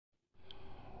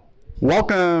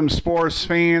Welcome, sports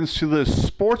fans, to the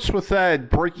Sports with Ed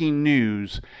breaking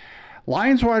news.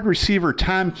 Lions wide receiver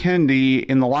Tom Kennedy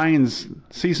in the Lions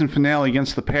season finale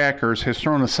against the Packers has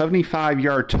thrown a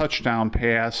 75-yard touchdown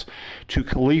pass to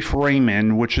Khalif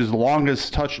Raymond, which is the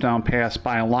longest touchdown pass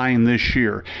by a Lion this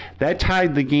year. That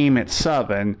tied the game at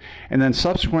 7, and then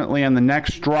subsequently on the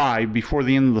next drive before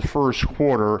the end of the first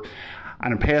quarter,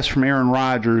 on a pass from Aaron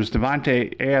Rodgers,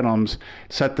 Davante Adams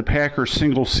set the Packers'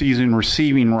 single-season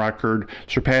receiving record,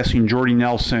 surpassing Jordy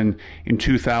Nelson in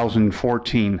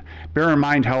 2014. Bear in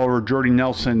mind, however, Jordy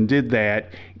Nelson did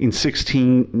that in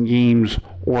 16 games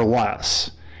or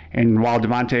less. And while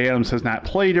Davante Adams has not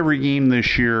played every game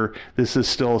this year, this is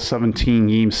still a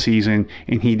 17-game season,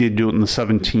 and he did do it in the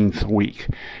 17th week.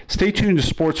 Stay tuned to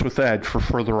Sports with Ed for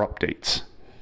further updates.